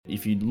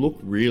if you look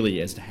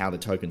really as to how the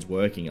token's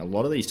working, a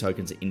lot of these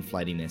tokens are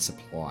inflating their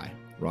supply,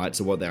 right?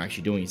 So what they're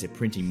actually doing is they're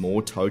printing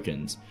more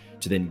tokens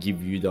to then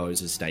give you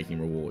those as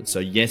staking rewards. So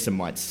yes, it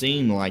might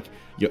seem like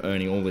you're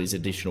earning all these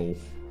additional,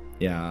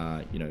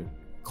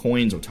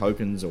 coins or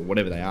tokens or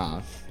whatever they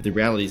are, but the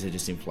reality is they're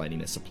just inflating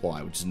their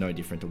supply, which is no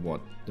different to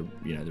what the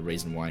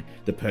reason why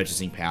the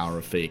purchasing power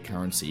of fiat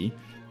currency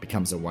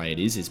becomes the way it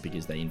is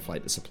because they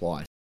inflate the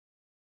supply.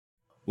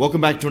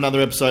 Welcome back to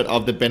another episode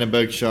of the Ben and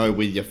Berg Show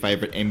with your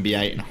favorite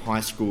MBA and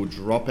high school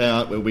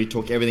dropout, where we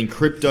talk everything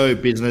crypto,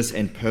 business,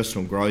 and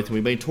personal growth. And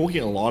we've been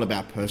talking a lot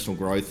about personal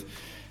growth.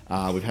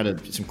 We've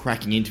had some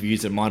cracking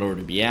interviews that might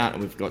already be out,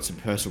 and we've got some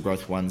personal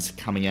growth ones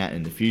coming out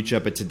in the future.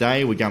 But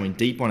today we're going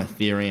deep on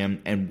Ethereum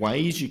and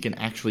ways you can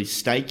actually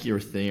stake your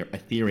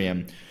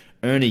Ethereum,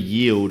 earn a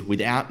yield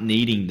without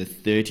needing the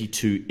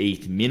 32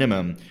 ETH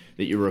minimum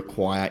that you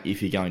require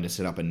if you're going to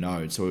set up a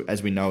node. So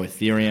as we know,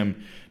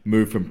 Ethereum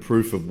moved from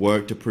proof of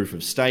work to proof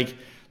of stake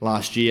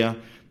last year,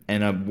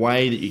 and a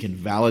way that you can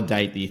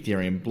validate the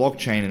Ethereum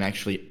blockchain and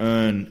actually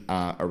earn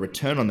a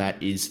return on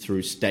that is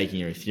through staking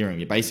your Ethereum.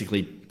 You're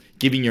basically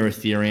giving your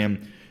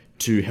Ethereum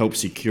to help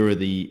secure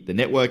the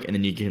network, and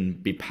then you can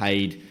be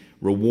paid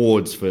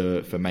rewards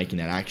for making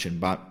that action.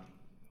 But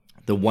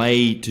the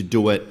way to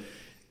do it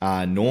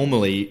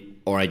normally,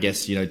 or I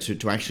guess,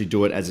 to actually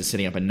do it as a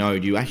setting up a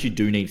node, you actually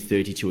do need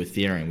 32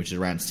 Ethereum, which is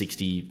around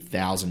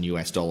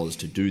 $60,000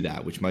 to do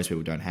that, which most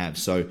people don't have.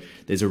 So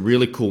there's a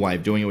really cool way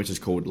of doing it, which is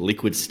called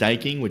liquid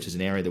staking, which is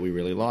an area that we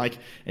really like.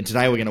 And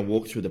today we're going to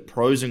walk through the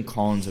pros and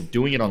cons of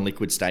doing it on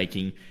liquid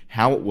staking,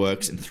 how it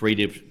works, and three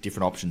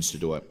different options to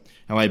do it.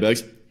 How are you,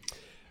 Bergs?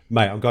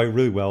 Mate, I'm going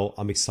really well.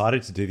 I'm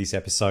excited to do this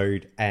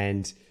episode,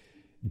 and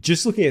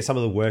just looking at some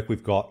of the work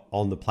we've got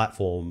on the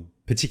platform,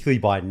 particularly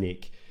by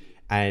Nick,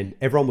 and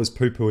everyone was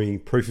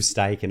poo-pooing proof of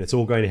stake and it's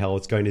all going to hell,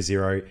 it's going to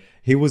zero.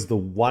 He was the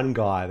one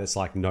guy that's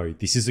like, no,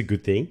 this is a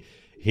good thing.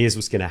 Here's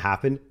what's going to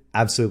happen.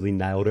 Absolutely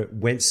nailed it.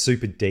 Went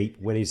super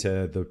deep, went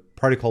into the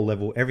protocol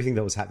level, everything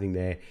that was happening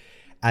there.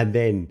 And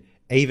then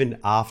even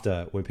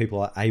after, when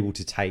people are able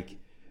to take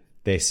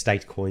their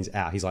staked coins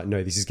out, he's like,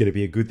 no, this is going to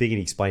be a good thing. And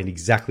he explained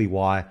exactly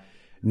why.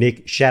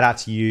 Nick, shout out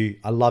to you.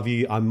 I love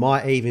you. I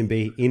might even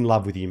be in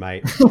love with you,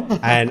 mate.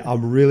 And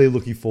I'm really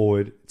looking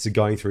forward to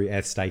going through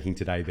ETH staking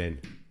today, Ben.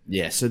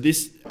 Yeah, so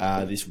this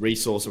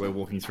resource that we're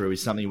walking through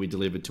is something we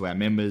delivered to our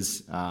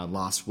members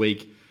last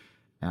week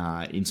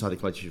inside the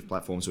collective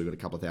platform. So we've got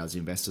a couple of thousand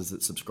investors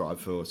that subscribe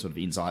for sort of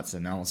insights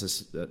and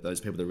analysis.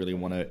 Those people that really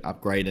want to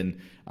upgrade and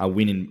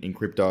win in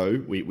crypto,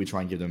 we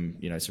try and give them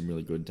some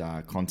really good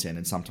content.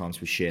 And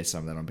sometimes we share some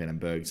of that on Ben and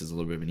Bergs as a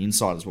little bit of an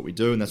insight is what we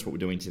do, and that's what we're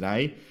doing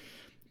today.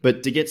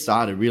 But to get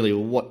started, really,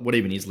 what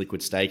even is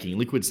liquid staking?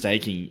 Liquid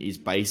staking is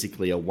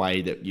basically a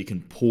way that you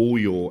can pool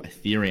your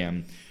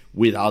Ethereum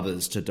with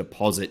others to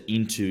deposit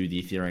into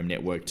the Ethereum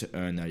network to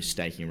earn those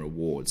staking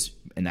rewards,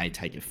 and they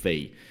take a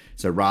fee.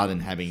 So rather than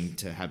having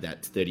to have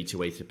that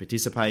 32 ETH to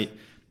participate,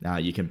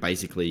 you can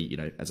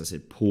basically, as I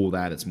said, pool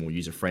that. It's more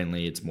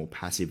user-friendly. It's a more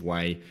passive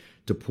way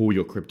to pool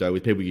your crypto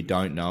with people you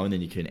don't know, and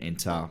then you can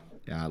enter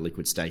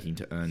liquid staking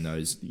to earn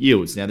those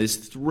yields. Now, there's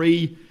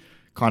three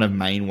kind of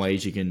main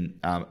ways you can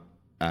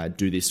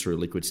do this through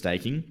liquid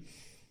staking.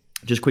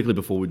 Just quickly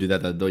before we do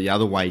that, the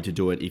other way to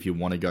do it, if you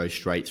want to go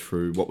straight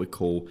through what we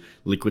call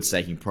liquid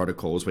staking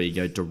protocols, where you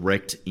go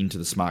direct into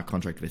the smart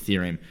contract of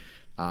Ethereum,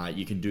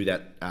 you can do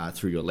that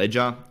through your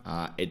ledger.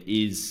 It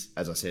is,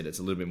 as I said, it's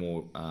a little bit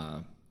more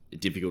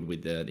difficult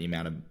with the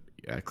amount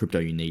of crypto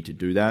you need to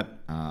do that,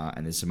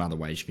 and there's some other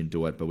ways you can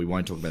do it, but we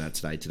won't talk about that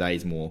today. Today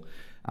is more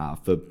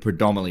for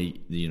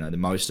predominantly, the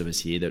most of us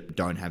here that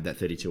don't have that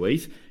 32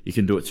 ETH. You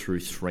can do it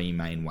through three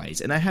main ways,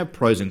 and they have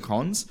pros and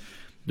cons.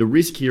 The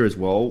risk here as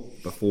well,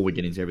 before we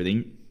get into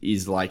everything,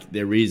 is like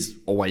there is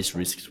always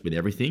risks with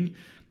everything.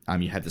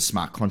 You have the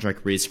smart contract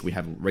risk. We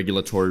have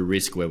regulatory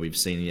risk, where we've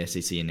seen the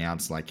SEC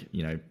announce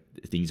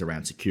things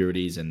around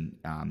securities and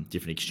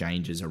different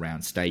exchanges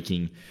around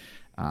staking.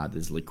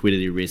 There's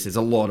liquidity risk. There's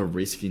a lot of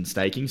risk in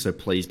staking, so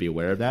please be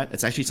aware of that.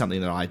 It's actually something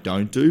that I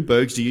don't do.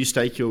 Bergs, do you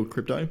stake your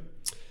crypto?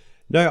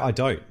 No, I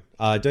don't.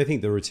 I don't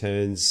think the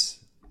returns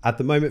at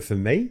the moment for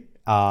me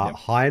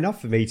high enough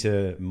for me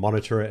to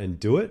monitor it and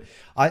do it.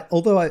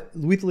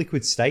 With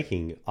liquid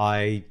staking,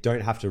 I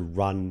don't have to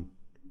run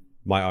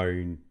my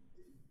own,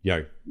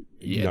 node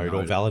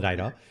or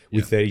validator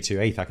with 32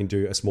 ETH. I can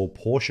do a small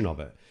portion of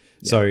it.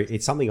 Yeah. So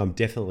it's something I'm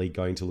definitely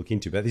going to look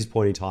into. But at this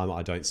point in time,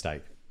 I don't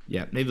stake.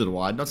 Yeah, neither do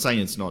I. I'm not saying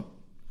it's not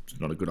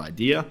a good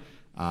idea.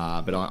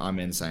 But I'm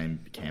in the same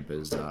camp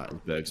as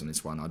Bergs on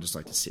this one. I just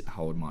like to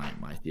hold my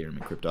Ethereum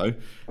and crypto.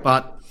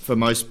 But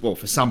for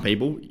some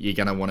people, you're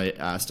going to want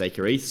to stake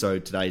your ETH. So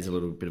today's a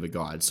little bit of a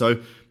guide.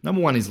 So number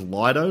one is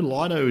Lido.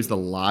 Lido is the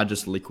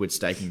largest liquid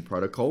staking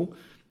protocol.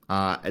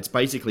 It's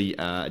basically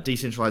a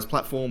decentralized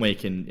platform where you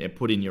can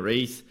put in your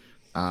ETH.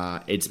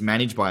 It's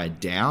managed by a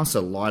DAO.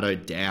 So Lido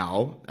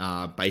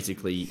DAO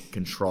basically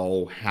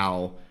control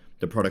how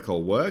the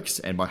protocol works,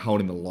 and by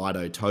holding the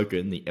Lido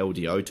token, the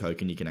LDO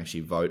token, you can actually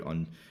vote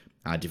on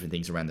different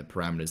things around the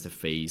parameters, the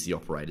fees, the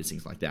operators,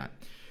 things like that.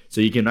 So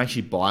you can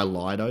actually buy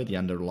Lido, the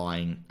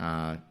underlying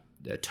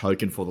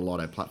token for the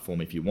Lido platform,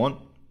 if you want.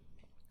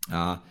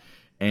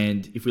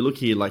 And if we look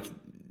here, like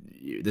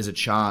there's a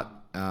chart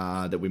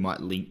that we might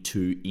link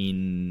to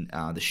in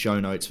the show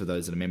notes for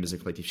those that are members of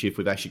Collective Shift.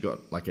 We've actually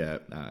got like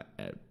a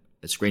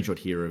screenshot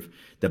here of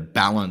the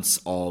balance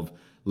of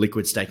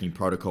liquid staking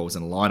protocols,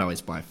 and Lido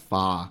is by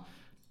far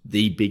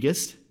the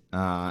biggest.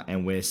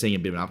 And we're seeing a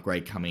bit of an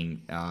upgrade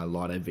coming,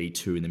 Lido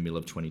V2 in the middle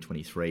of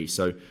 2023.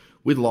 So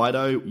with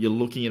Lido, you're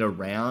looking at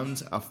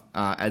around,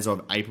 as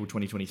of April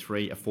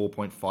 2023, a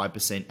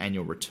 4.5%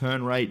 annual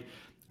return rate.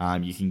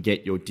 You can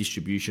get your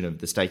distribution of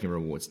the staking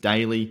rewards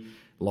daily.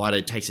 Lido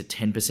takes a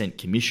 10%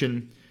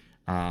 commission.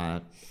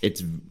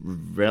 It's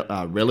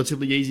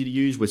relatively easy to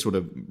use. We're sort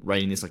of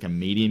rating this like a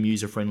medium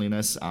user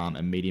friendliness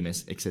and medium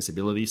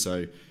accessibility.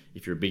 So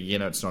if you're a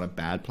beginner, it's not a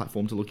bad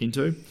platform to look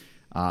into.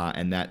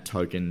 And that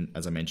token,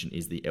 as I mentioned,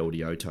 is the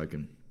LDO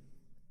token.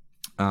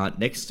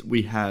 Next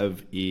we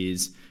have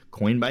is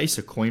Coinbase.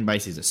 So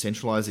Coinbase is a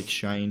centralized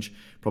exchange,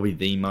 probably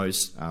the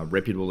most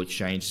reputable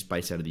exchange. It's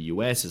based out of the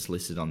US. It's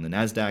listed on the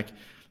NASDAQ.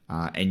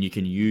 And you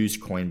can use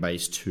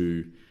Coinbase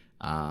to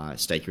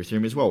stake your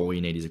Ethereum as well. All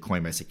you need is a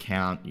Coinbase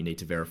account. You need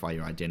to verify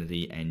your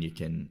identity, and you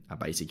can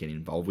basically get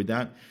involved with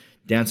that.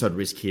 Downside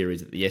risk here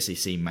is that the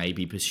SEC may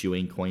be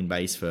pursuing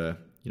Coinbase for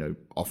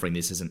offering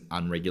this as an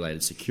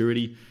unregulated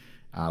security.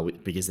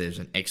 Because there's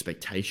an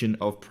expectation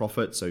of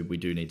profit. So we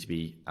do need to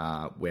be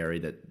wary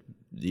that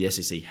the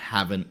SEC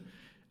haven't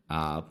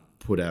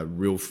put a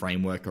real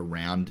framework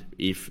around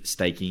if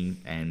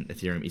staking and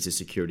Ethereum is a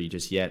security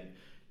just yet.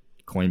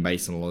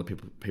 Coinbase and a lot of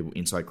people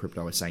inside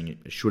crypto are saying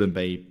it shouldn't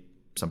be.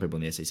 Some people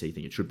in the SEC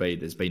think it should be.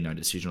 There's been no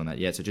decision on that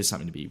yet. So just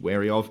something to be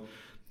wary of.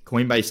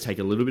 Coinbase take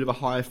a little bit of a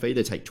higher fee.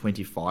 They take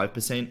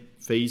 25%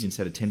 fees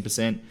instead of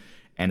 10%.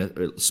 And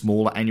a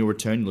smaller annual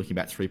return, you're looking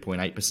about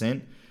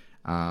 3.8%.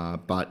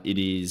 But it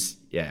is,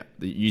 the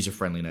user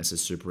friendliness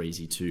is super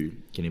easy to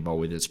get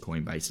involved with as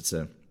Coinbase.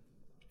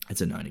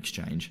 It's a known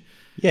exchange.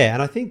 Yeah,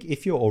 and I think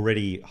if you're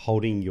already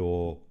holding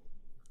your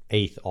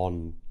ETH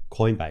on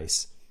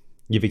Coinbase,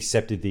 you've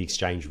accepted the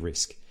exchange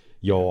risk.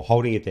 You're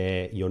holding it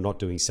there. You're not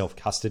doing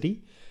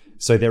self-custody.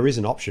 So there is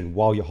an option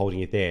while you're holding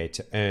it there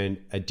to earn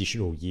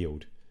additional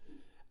yield,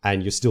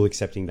 and you're still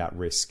accepting that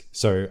risk.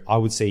 So I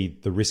would say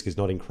the risk is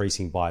not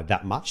increasing by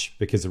that much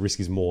because the risk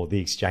is more the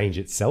exchange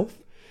itself,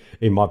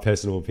 in my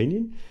personal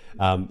opinion.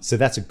 So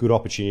that's a good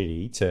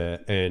opportunity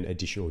to earn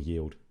additional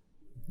yield.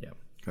 Yeah,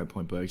 great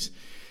point, Bergs.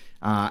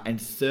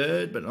 And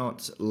third but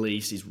not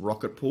least is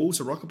Rocket Pool.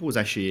 So Rocket Pool is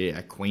actually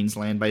a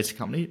Queensland-based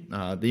company,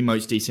 the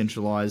most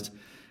decentralized.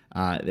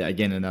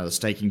 Again, another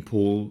staking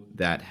pool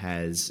that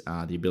has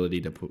the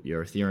ability to put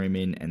your Ethereum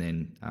in, and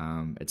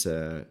then it's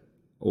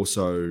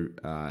also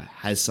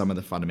has some of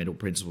the fundamental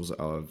principles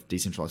of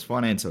decentralized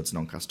finance. So it's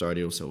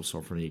non-custodial, so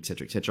sovereignty, et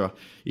cetera, et cetera.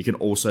 You can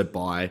also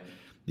buy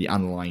the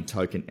underlying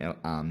token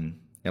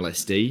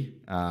LSD,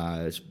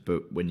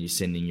 but when you're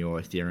sending your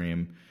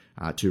Ethereum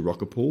to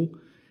Rocket Pool.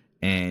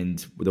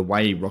 And the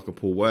way Rocket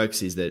Pool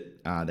works is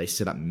that they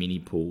set up mini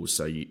pools,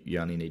 so you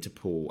only need to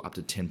pool up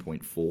to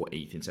 10.4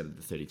 ETH instead of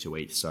the 32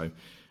 ETH. So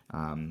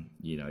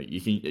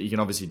you can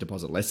obviously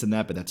deposit less than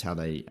that, but that's how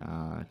they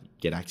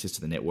get access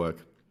to the network.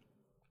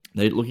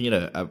 They're looking at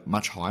a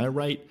much higher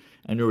rate.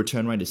 Annual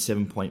return rate is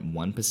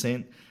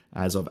 7.1%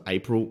 as of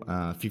April.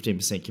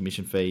 15%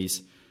 commission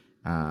fees.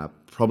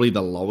 Probably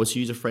the lowest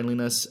user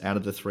friendliness out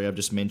of the three I've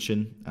just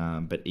mentioned,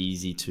 but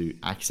easy to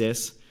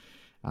access.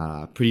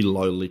 Pretty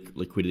low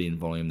liquidity and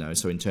volume though.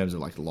 So in terms of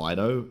like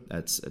Lido,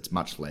 it's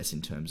much less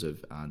in terms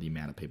of the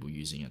amount of people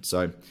using it.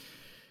 So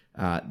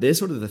there's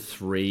sort of the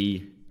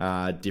three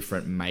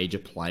different major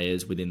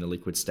players within the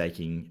liquid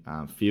staking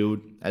field.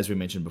 As we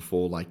mentioned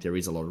before, like there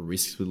is a lot of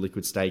risks with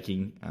liquid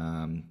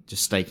staking,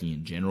 just staking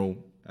in general.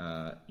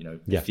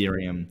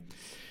 Ethereum.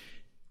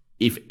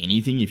 If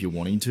anything, if you're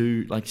wanting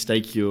to like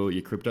stake your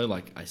crypto,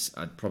 like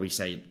I'd probably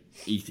say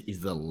ETH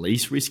is the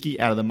least risky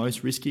out of the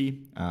most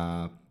risky.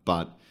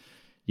 But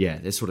yeah,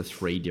 there's sort of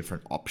three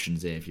different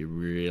options there if you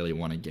really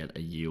want to get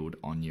a yield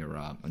on your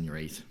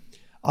ETH.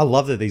 I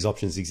love that these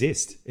options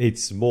exist.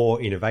 It's more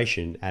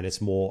innovation and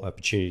it's more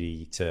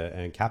opportunity to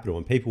earn capital,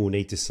 and people will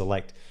need to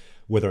select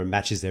whether it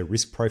matches their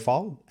risk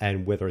profile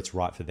and whether it's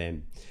right for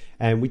them.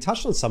 And we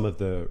touched on some of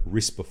the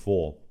risks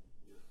before,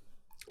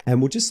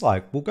 and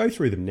we'll go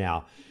through them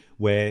now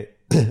where,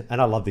 and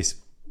I love this,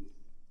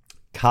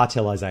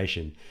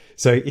 cartelization.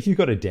 So if you've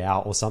got a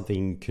DAO or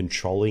something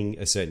controlling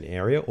a certain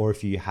area, or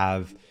if you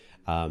have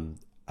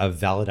a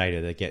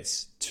validator that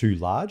gets too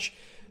large,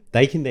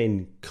 they can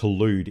then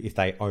collude. If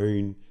they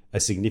own a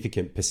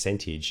significant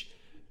percentage,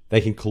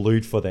 they can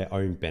collude for their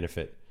own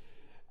benefit.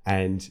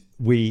 And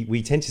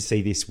we tend to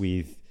see this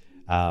with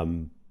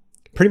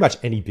pretty much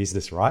any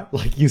business, right?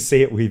 Like you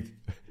see it with,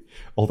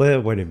 although I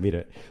won't admit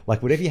it,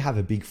 like whenever you have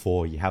a big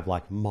four, you have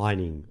like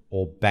mining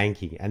or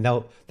banking, and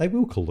they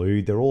will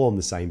collude. They're all on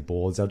the same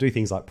boards. They'll do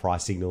things like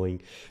price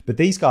signaling, but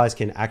these guys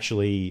can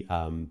actually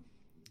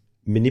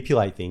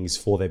manipulate things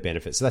for their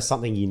benefit. So that's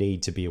something you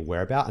need to be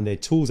aware about. And there are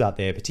tools out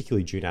there,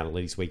 particularly June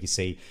Analytics, where you can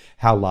see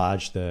how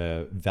large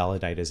the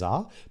validators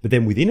are. But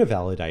then within a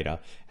validator,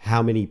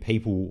 how many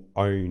people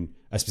own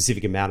a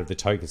specific amount of the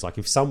tokens. Like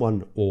if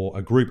someone or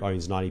a group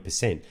owns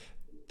 90%,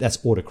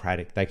 that's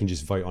autocratic. They can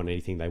just vote on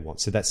anything they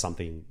want. So that's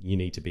something you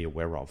need to be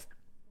aware of.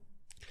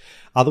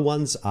 Other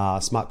ones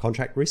are smart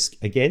contract risk.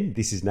 Again,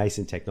 this is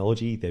nascent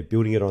technology. They're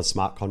building it on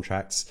smart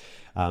contracts.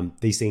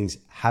 These things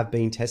have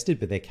been tested,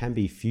 but there can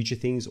be future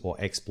things or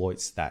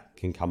exploits that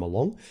can come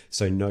along.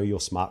 So know your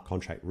smart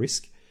contract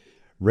risk.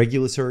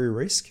 Regulatory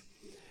risk.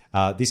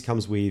 This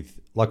comes with,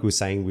 like we were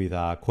saying with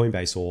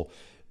Coinbase, or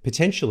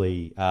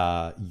potentially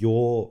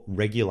your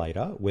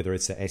regulator, whether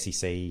it's the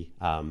SEC,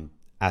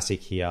 ASIC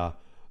here,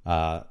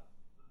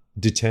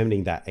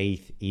 determining that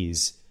ETH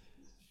is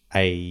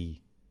a,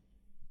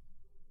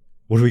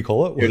 what do we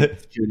call it?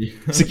 Security.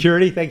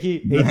 Security, thank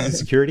you. ETH is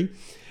security.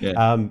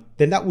 Yeah.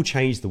 Then that will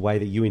change the way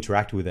that you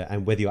interact with it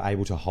and whether you're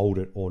able to hold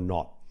it or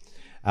not.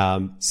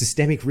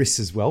 Systemic risks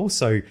as well.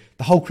 So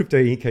the whole crypto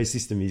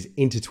ecosystem is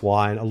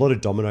intertwined. A lot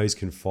of dominoes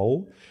can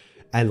fall.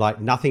 And like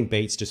nothing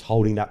beats just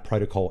holding that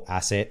protocol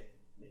asset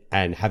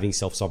and having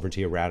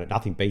self-sovereignty around it.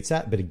 Nothing beats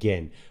that. But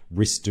again,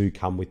 risks do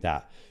come with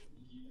that.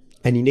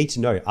 And you need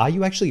to know, are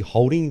you actually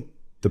holding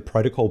the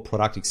protocol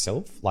product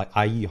itself? Like,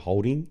 are you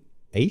holding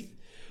ETH?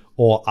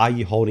 Or are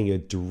you holding a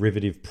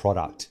derivative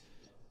product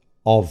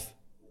of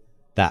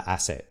that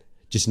asset?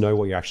 Just know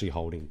what you're actually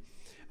holding.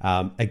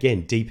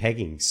 Again,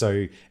 depegging.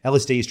 So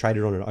LSD is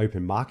traded on an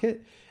open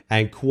market,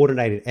 and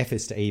coordinated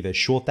efforts to either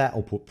short that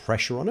or put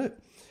pressure on it,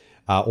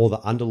 or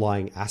the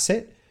underlying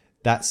asset,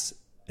 that's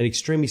an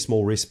extremely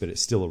small risk, but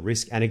it's still a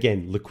risk. And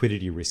again,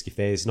 liquidity risk. If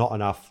there's not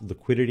enough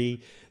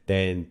liquidity,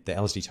 then the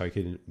LSD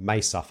token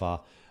may suffer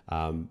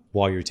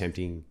while you're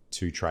attempting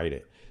to trade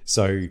it.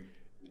 So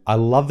I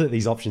love that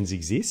these options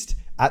exist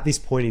at this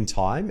point in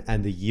time,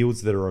 and the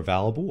yields that are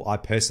available. I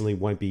personally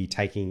won't be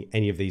taking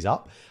any of these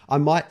up. I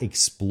might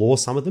explore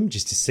some of them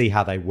just to see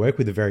how they work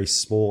with a very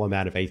small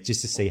amount of ETH,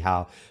 just to see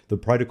how the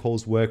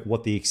protocols work,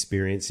 what the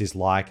experience is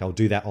like. I'll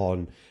do that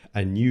on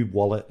a new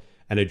wallet,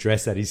 an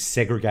address that is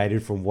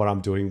segregated from what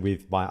I'm doing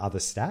with my other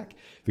stack,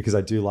 because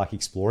I do like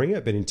exploring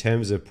it. But in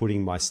terms of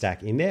putting my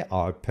stack in there,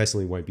 I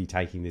personally won't be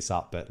taking this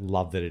up, but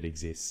love that it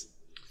exists.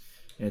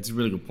 Yeah, it's a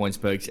really good point,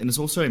 Spokes. And it's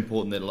also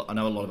important that I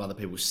know a lot of other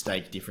people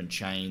stake different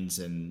chains,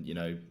 and you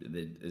know,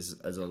 there's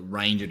a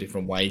range of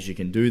different ways you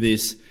can do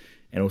this,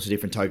 and also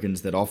different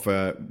tokens that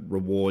offer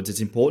rewards. It's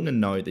important to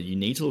note that you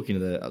need to look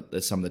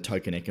into some of the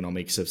token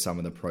economics of some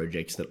of the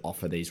projects that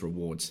offer these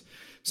rewards.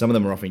 Some of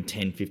them are offering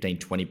 10, 15,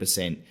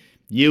 20%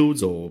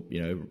 yields, or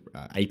you know,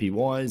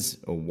 APYs,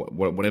 or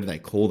whatever they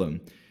call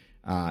them.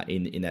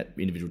 In that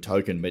individual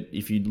token. But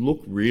if you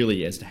look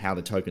really as to how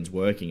the token's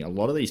working, a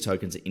lot of these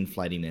tokens are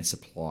inflating their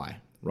supply,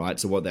 right?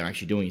 So what they're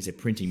actually doing is they're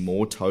printing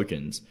more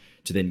tokens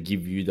to then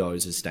give you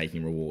those as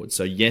staking rewards.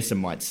 So yes, it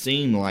might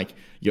seem like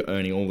you're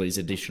earning all these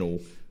additional,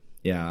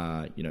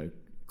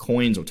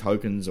 coins or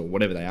tokens or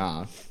whatever they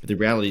are, but the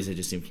reality is they're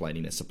just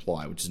inflating their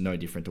supply, which is no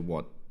different to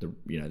what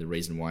the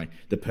reason why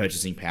the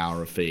purchasing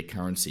power of fiat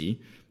currency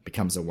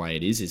becomes the way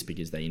it is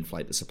because they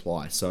inflate the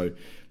supply. So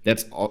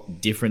that's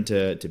different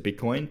to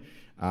Bitcoin.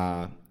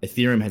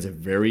 Ethereum has a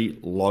very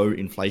low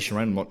inflation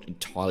rate. I'm not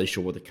entirely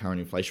sure what the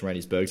current inflation rate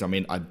is, Bergs. I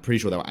mean, I'm pretty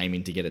sure they were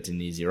aiming to get it to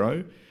near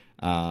zero.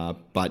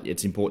 But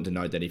it's important to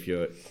note that if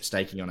you're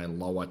staking on a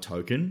lower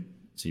token,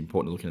 it's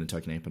important to look at the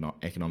token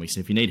economics.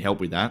 And if you need help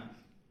with that,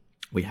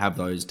 we have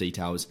those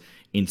details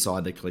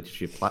inside the Collective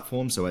Shift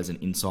platform. So as an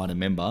insider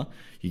member,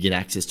 you get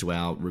access to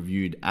our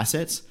reviewed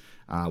assets,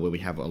 where we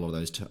have a lot of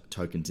those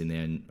tokens in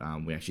there,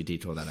 and we actually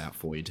detail that out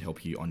for you to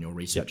help you on your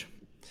research.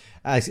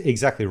 Yep.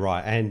 Exactly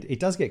right. And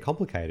it does get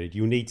complicated.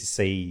 You'll need to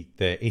see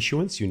the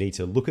issuance. You need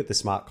to look at the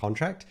smart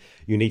contract.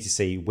 You need to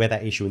see where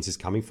that issuance is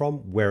coming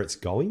from, where it's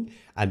going,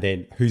 and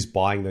then who's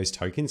buying those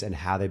tokens and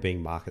how they're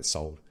being market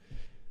sold.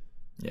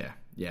 Yeah,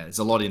 there's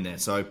a lot in there.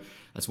 So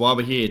that's why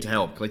we're here to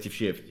help Collective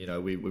Shift. You know,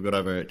 we've got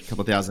over a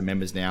couple of thousand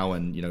members now,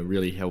 and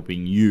really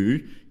helping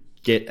you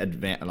get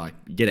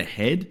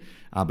ahead.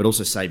 But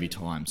also save you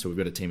time. So we've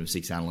got a team of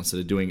 6 analysts that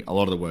are doing a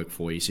lot of the work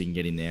for you, so you can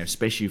get in there,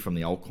 especially from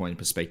the altcoin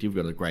perspective.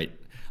 We've got a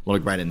lot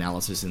of great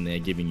analysis in there,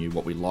 giving you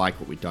what we like,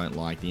 what we don't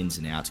like, the ins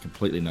and outs,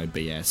 completely no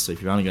BS. So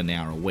if you've only got an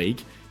hour a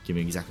week,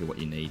 giving you exactly what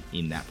you need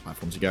in that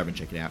platform. So go over and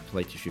check it out,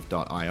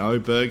 collectiveshift.io.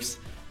 Bergs,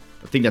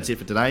 I think that's it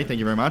for today. Thank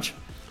you very much.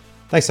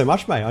 Thanks so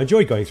much, mate. I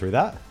enjoyed going through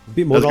that. A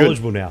bit more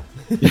knowledgeable now.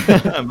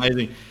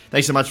 Amazing.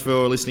 Thanks so much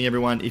for listening,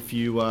 everyone. If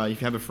you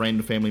have a friend,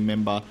 a family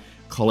member,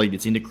 colleague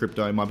that's into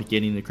crypto, might be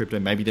getting into crypto,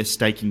 maybe they're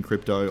staking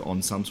crypto on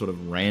some sort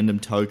of random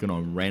token or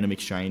random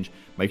exchange,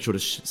 make sure to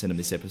send them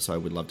this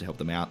episode. We'd love to help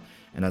them out.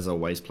 And as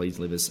always, please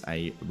leave us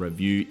a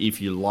review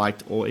if you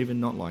liked or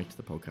even not liked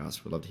the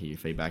podcast. We'd love to hear your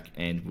feedback,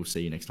 and we'll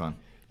see you next time.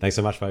 Thanks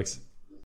so much, folks.